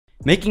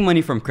Making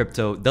money from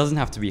crypto doesn't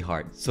have to be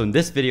hard. So in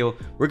this video,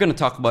 we're going to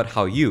talk about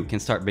how you can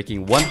start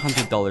making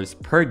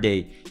 $100 per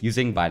day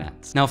using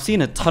Binance. Now, I've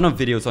seen a ton of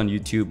videos on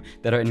YouTube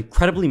that are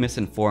incredibly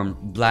misinformed,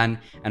 bland,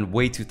 and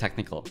way too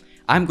technical.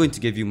 I'm going to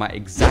give you my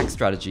exact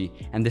strategy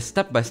and the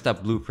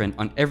step-by-step blueprint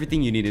on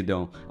everything you need to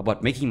know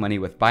about making money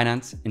with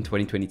Binance in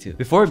 2022.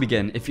 Before we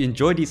begin, if you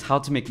enjoy these how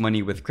to make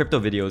money with crypto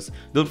videos,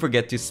 don't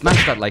forget to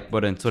smash that like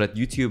button so that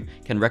YouTube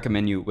can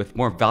recommend you with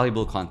more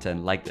valuable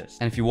content like this.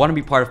 And if you want to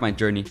be part of my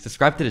journey,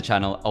 subscribe to the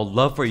channel. I would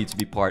love for you to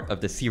be part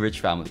of the See Rich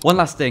family. One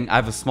last thing, I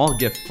have a small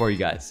gift for you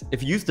guys.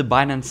 If you use the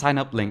Binance sign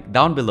up link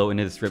down below in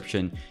the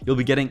description, you'll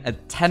be getting a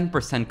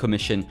 10%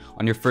 commission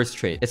on your first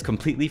trade. It's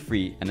completely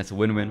free and it's a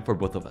win-win for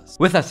both of us.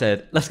 With that said,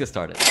 let's get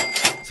started.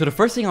 So the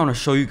first thing I want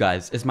to show you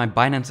guys is my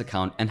Binance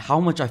account and how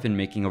much I've been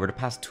making over the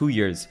past 2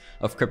 years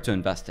of crypto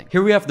investing.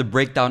 Here we have the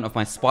breakdown of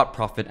my spot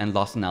profit and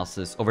loss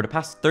analysis over the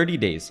past 30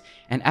 days.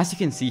 And as you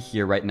can see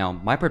here right now,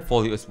 my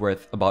portfolio is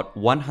worth about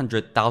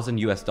 100,000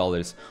 US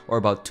dollars or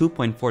about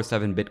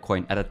 2.47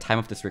 Bitcoin at the time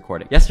of this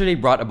recording. Yesterday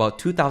brought about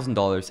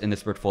 $2,000 in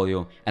this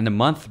portfolio and the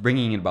month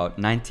bringing in about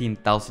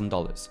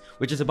 $19,000,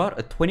 which is about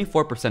a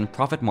 24%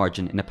 profit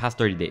margin in the past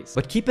 30 days.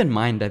 But keep in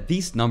mind that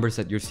these numbers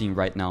that you're seeing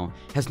right now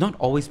has not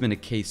always been the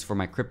case for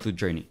my crypto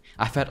journey.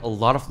 I've had a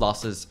lot of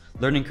losses,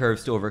 learning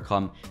curves to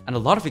overcome, and a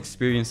lot of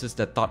experiences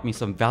that taught me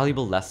some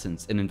valuable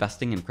lessons in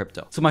investing in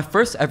crypto. So my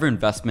first ever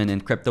investment in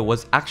crypto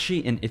was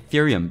actually in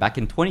Ethereum. Back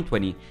in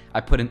 2020,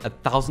 I put in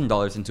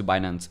 $1,000 into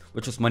Binance,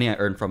 which was money I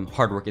earned from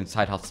hard work in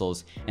side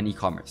hustles and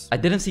e-commerce. I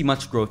didn't see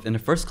much growth in the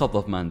first couple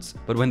of months,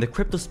 but when the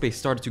crypto space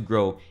started to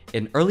grow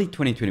in early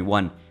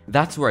 2021,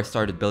 that's where I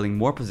started building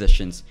more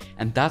positions,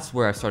 and that's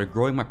where I started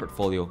growing my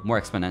portfolio more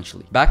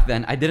exponentially. Back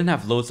then, I didn't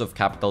have loads of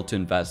capital to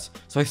invest,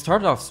 so I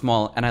started off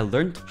small and I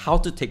learned how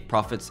to take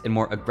profits in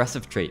more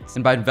aggressive trades.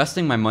 And by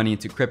investing my money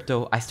into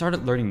crypto, I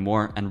started learning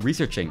more and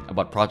researching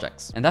about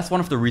projects. And that's one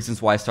of the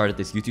reasons why I started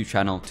this YouTube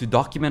channel, to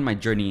document my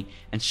journey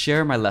and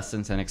share my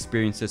lessons and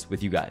experiences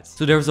with you guys.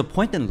 So there was a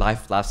point in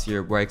life last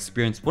year where I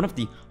experienced one of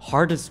the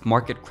hardest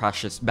market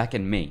crashes back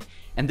in May.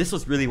 And this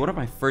was really one of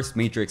my first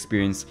major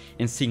experience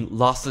in seeing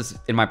losses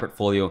in my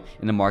portfolio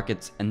in the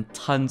markets and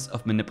tons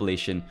of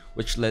manipulation,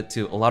 which led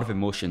to a lot of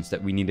emotions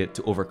that we needed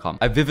to overcome.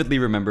 I vividly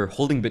remember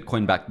holding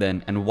Bitcoin back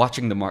then and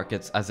watching the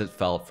markets as it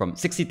fell from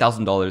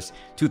 $60,000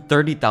 to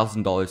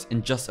 $30,000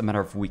 in just a matter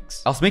of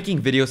weeks. I was making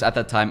videos at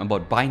that time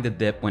about buying the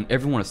dip when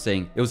everyone was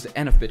saying it was the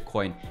end of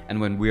Bitcoin and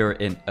when we were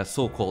in a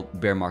so-called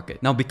bear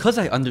market. Now, because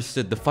I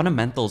understood the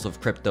fundamentals of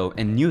crypto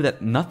and knew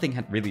that nothing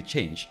had really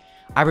changed,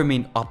 I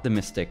remained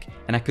optimistic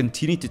and I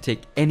continued to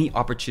take any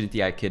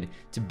opportunity I could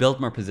to build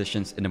more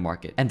positions in the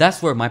market. And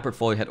that's where my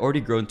portfolio had already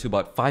grown to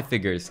about 5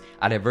 figures.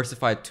 I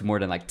diversified to more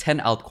than like 10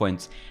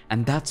 altcoins,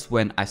 and that's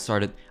when I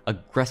started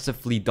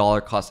aggressively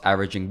dollar cost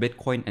averaging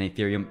Bitcoin and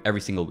Ethereum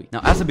every single week.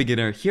 Now, as a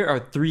beginner, here are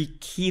 3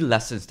 key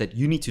lessons that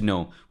you need to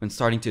know when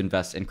starting to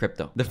invest in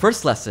crypto. The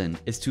first lesson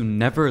is to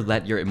never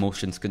let your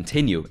emotions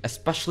continue,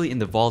 especially in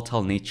the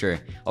volatile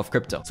nature of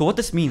crypto. So what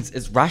this means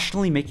is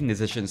rationally making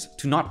decisions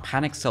to not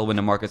panic sell when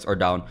the markets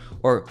are down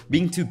or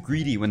being too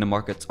greedy when the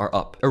markets are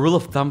up. A rule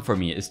of thumb for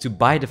me is to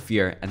buy the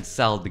fear and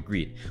sell the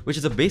greed, which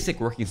is a basic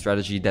working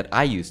strategy that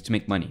I use to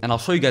make money. And I'll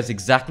show you guys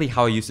exactly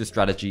how I use this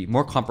strategy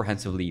more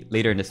comprehensively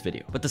later in this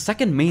video. But the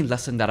second main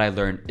lesson that I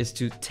learned is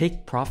to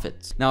take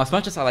profits. Now, as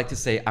much as I like to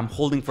say I'm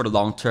holding for the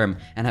long term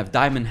and have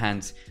diamond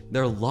hands,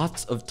 there are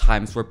lots of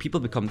times where people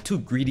become too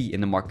greedy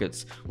in the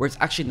markets where it's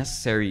actually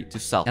necessary to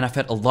sell. And I've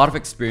had a lot of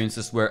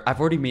experiences where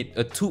I've already made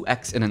a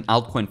 2x in an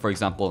altcoin, for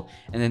example,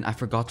 and then I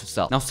forgot to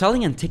sell. Now,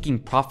 selling and taking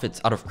profits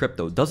out of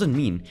crypto doesn't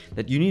mean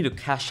that you need to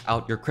cash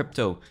out your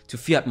crypto to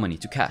fiat money,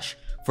 to cash.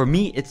 For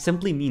me, it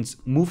simply means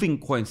moving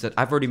coins that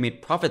I've already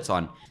made profits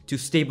on to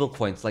stable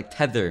coins like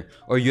Tether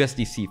or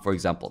USDC, for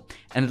example.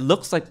 And it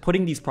looks like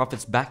putting these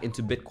profits back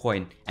into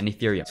Bitcoin and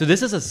Ethereum. So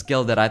this is a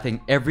skill that I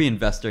think every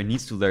investor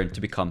needs to learn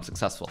to become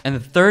successful. And the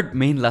third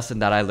main lesson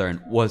that I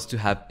learned was to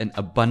have an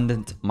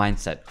abundant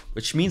mindset,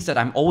 which means that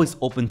I'm always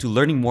open to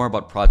learning more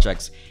about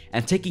projects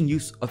and taking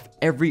use of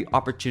every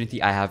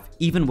opportunity I have,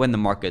 even when the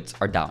markets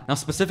are down. Now,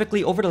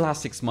 specifically over the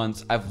last 6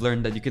 months, I've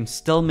learned that you can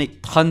still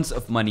make tons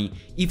of money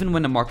even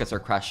when the markets are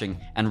crashing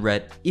and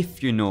red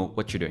if you know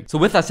what you're doing. So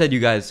with that said, you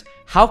guys,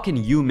 how can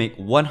you make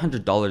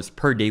 $100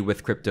 per day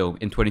with crypto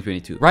in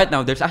 2022? Right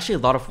now, there's actually a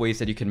lot of ways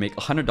that you can make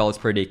 $100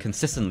 per day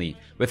consistently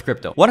with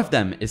crypto. One of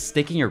them is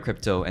staking your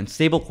crypto and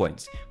stable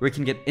coins, where you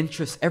can get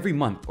interest every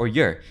month or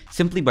year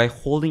simply by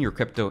holding your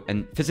crypto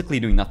and physically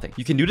doing nothing.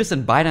 You can do this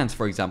in Binance,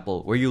 for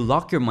example, where you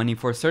lock your money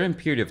for a certain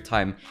period of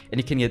time and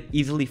you can get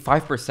easily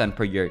 5%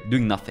 per year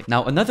doing nothing.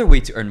 Now, another way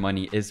to earn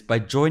money is by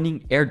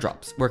joining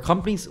airdrops, where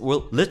companies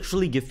will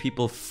literally give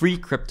people free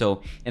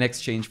crypto in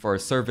exchange for a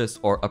service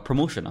or a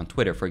promotion on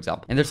Twitter, for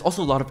example. And there's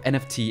also a lot of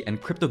NFT and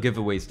crypto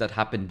giveaways that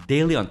happen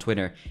daily on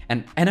Twitter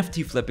and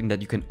NFT flipping that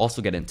you can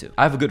also get into.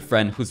 I have a good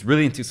friend who's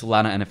really into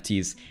Solana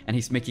NFTs and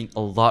he's making a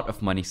lot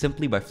of money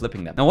simply by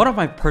flipping them. Now, one of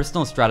my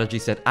personal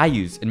strategies that I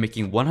use in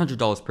making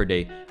 $100 per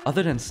day,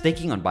 other than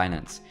staking on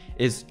Binance,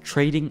 is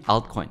trading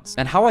altcoins.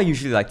 And how I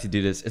usually like to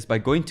do this is by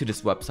going to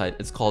this website.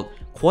 It's called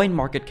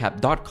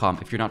coinmarketcap.com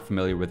if you're not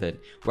familiar with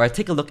it, where I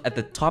take a look at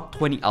the top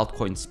 20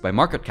 altcoins by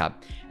market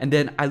cap, and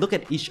then I look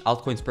at each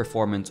altcoin's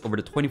performance over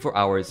the 24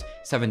 hours,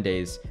 7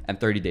 days, and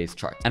 30 days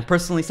chart. And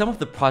personally, some of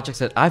the projects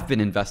that I've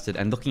been invested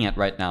and looking at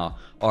right now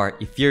are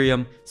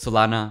Ethereum,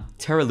 Solana,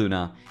 Terra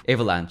Luna,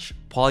 Avalanche,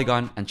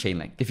 Polygon, and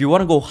Chainlink. If you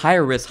want to go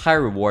higher risk,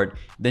 higher reward,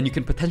 then you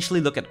can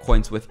potentially look at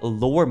coins with a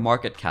lower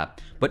market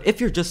cap. But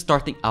if you're just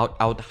starting out,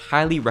 I would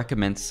highly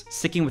recommend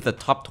sticking with the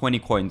top 20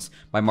 coins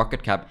by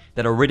market cap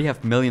that already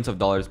have millions of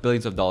dollars,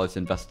 billions of dollars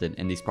invested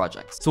in these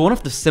projects. So one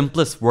of the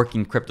simplest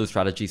working crypto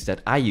strategies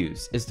that I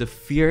use is the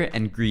Fear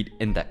and Greed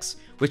Index,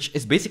 which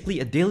is basically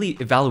a daily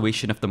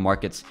evaluation of the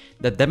markets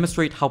that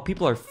demonstrate how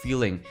people are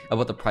feeling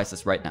about the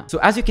prices right now. So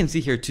as you can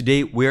see here,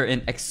 today we're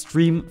in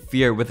extreme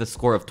fear with a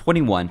score of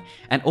 21,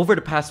 and over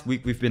the past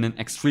week we've been in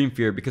extreme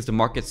fear because the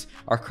markets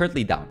are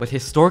currently down. But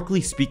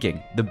historically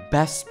speaking, the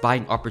best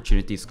buying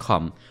opportunities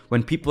come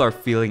when people are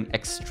feeling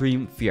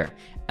extreme fear,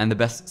 and the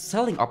best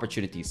selling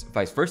opportunities,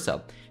 vice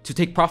versa, to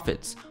take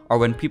profits are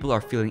when people are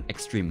feeling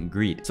extreme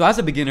greed. So as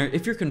a beginner,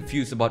 if you're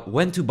confused about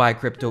when to buy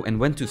crypto and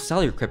when to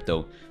sell your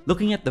crypto,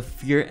 looking at the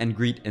Fear and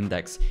Greed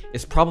Index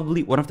is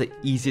probably one of the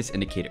easiest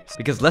indicators.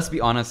 Because let's be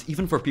honest,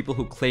 even for people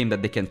who claim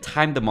that they can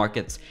time the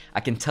markets,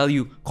 I can tell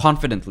you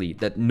confidently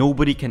that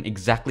nobody can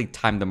exactly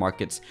time the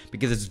markets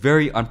because it's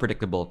very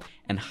unpredictable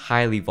and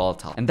highly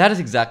volatile. And that is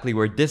exactly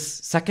where this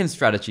second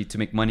strategy to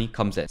make money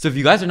comes in. So if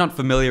you guys are not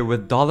familiar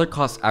with dollar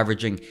cost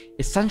averaging,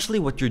 essentially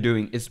what you're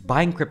doing is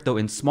buying crypto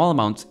in small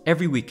amounts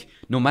every week,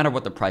 no matter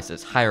what the price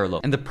is, high or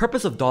low. And the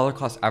purpose of dollar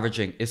cost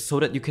averaging is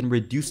so that you can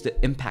reduce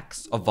the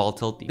impacts of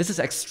volatility. This is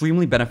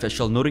extremely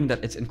beneficial, noting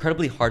that it's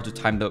incredibly hard to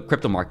time the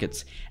crypto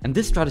markets. And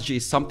this strategy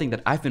is something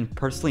that I've been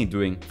personally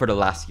doing for the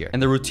last year.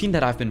 And the routine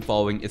that I've been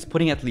following is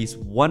putting at least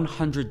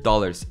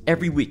 $100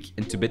 every week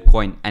into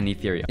Bitcoin and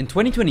Ethereum. In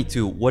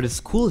 2022, what is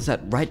cool is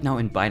that right now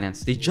in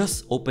Binance, they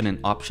just opened an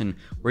option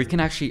where you can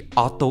actually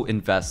auto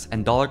invest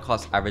and dollar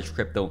cost average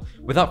crypto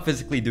without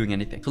physically doing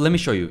anything. So let me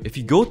show you. If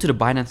you go to the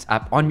Binance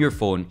app on your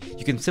phone,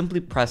 you can simply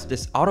press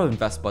this auto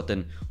invest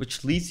button,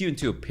 which leads you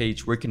into a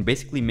page where you can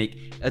basically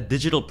make a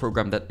digital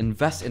program that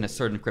invests in a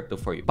certain crypto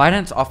for you.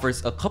 Binance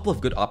offers a couple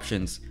of good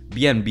options: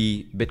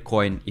 BNB,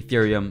 Bitcoin,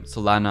 Ethereum,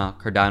 Solana,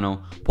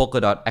 Cardano,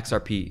 Polkadot,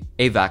 XRP,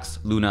 AVAX,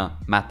 Luna,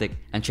 Matic,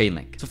 and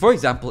Chainlink. So for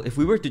example, if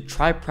we were to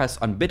try press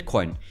on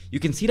Bitcoin, you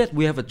can see that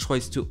we have a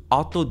choice to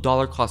auto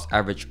dollar cost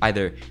average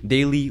either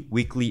daily,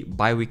 weekly,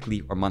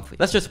 bi-weekly, or monthly.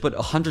 Let's just put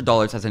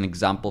 $100 as an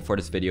example for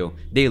this video,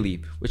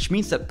 daily, which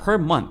means that per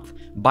month,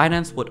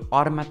 Binance would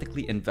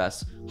automatically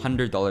invest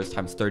 $100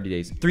 times 30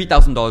 days,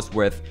 $3,000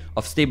 worth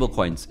of stable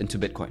coins into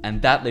Bitcoin.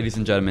 And that, ladies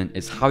and gentlemen,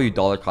 is how you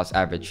dollar cost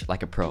average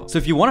like a pro. So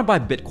if you want to buy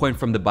Bitcoin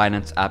from the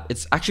Binance app,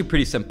 it's actually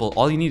pretty simple.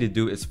 All you need to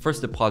do is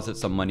first deposit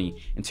some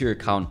money into your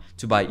account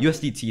to buy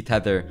USDT,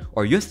 Tether,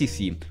 or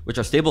USDC, which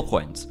are stable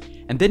coins.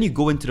 And then you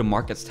go into the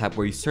markets tab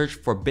where you search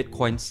for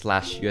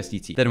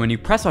Bitcoin/USDT. Then when you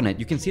press on it,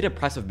 you can see the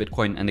price of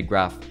Bitcoin and the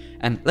graph.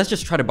 And let's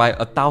just try to buy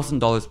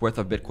 $1,000 worth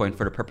of Bitcoin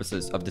for the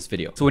purposes of this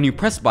video. So when you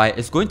press buy,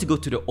 it's going to go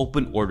to the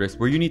open orders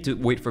where you need to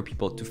wait for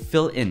people to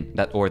fill in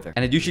that order.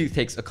 And it usually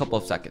takes a couple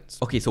of seconds.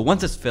 Okay, so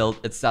once it's filled,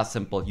 it's that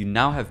simple. You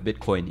now have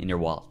Bitcoin in your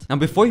wallet. Now,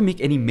 before you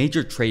make any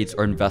major trades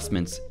or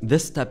investments,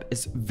 this step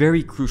is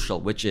very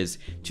crucial, which is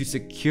to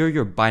secure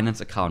your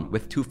Binance account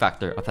with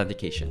two-factor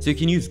authentication. So you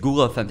can use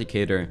Google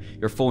Authenticator,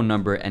 your phone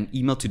number, and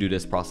email to do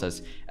this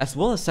process, as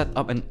well as set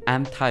up an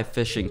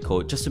anti-phishing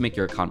code just to make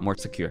your account more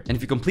secure. And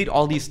if you complete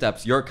all these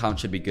steps, your account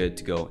should be good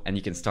to go and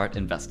you can start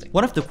investing.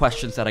 One of the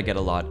questions that I get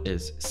a lot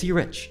is, "See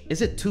Rich,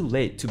 is it too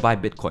late to buy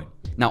Bitcoin?"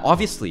 Now,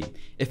 obviously,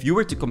 if you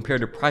were to compare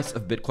the price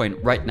of Bitcoin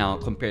right now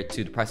compared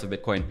to the price of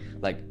Bitcoin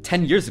like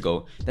 10 years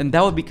ago, then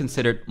that would be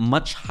considered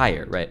much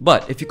higher, right?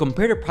 But if you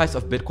compare the price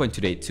of Bitcoin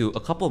today to a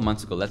couple of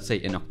months ago, let's say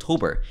in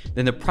October,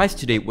 then the price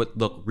today would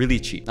look really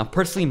cheap. Now,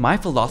 personally, my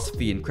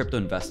philosophy in crypto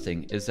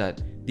investing is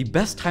that the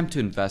best time to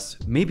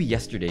invest, maybe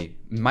yesterday,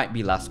 might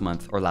be last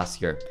month or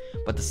last year,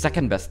 but the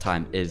second best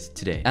time is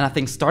today. And I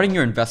think starting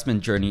your investment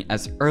journey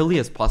as early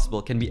as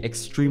possible can be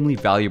extremely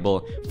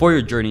valuable for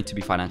your journey to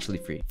be financially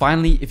free.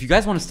 Finally, if you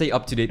guys want to stay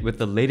up to date with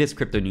the latest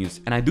crypto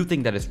news, and I do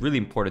think that it's really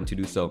important to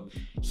do so,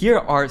 here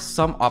are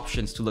some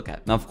options to look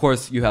at. Now, of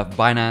course, you have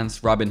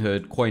Binance,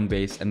 Robinhood,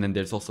 Coinbase, and then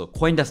there's also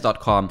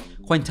Coindesk.com,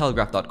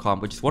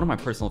 Cointelegraph.com, which is one of my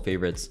personal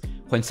favorites,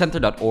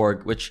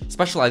 coincenter.org, which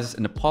specializes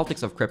in the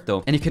politics of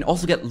crypto, and you can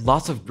also get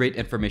lots of great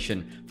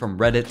information from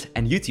Reddit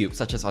and YouTube,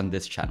 such as on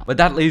this channel. But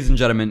that, ladies and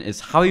gentlemen, is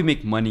how you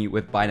make money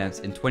with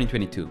Binance in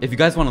 2022. If you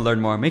guys want to learn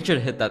more, make sure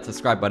to hit that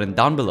subscribe button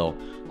down below.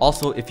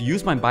 Also, if you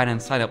use my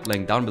Binance sign up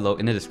link down below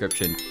in the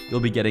description, you'll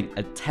be getting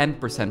a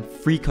 10%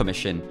 free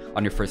commission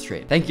on your first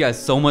trade. Thank you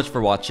guys so much for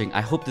watching.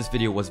 I hope this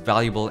video was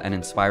valuable and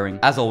inspiring.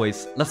 As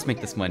always, let's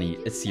make this money.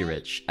 It's C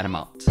Rich, and I'm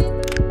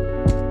out.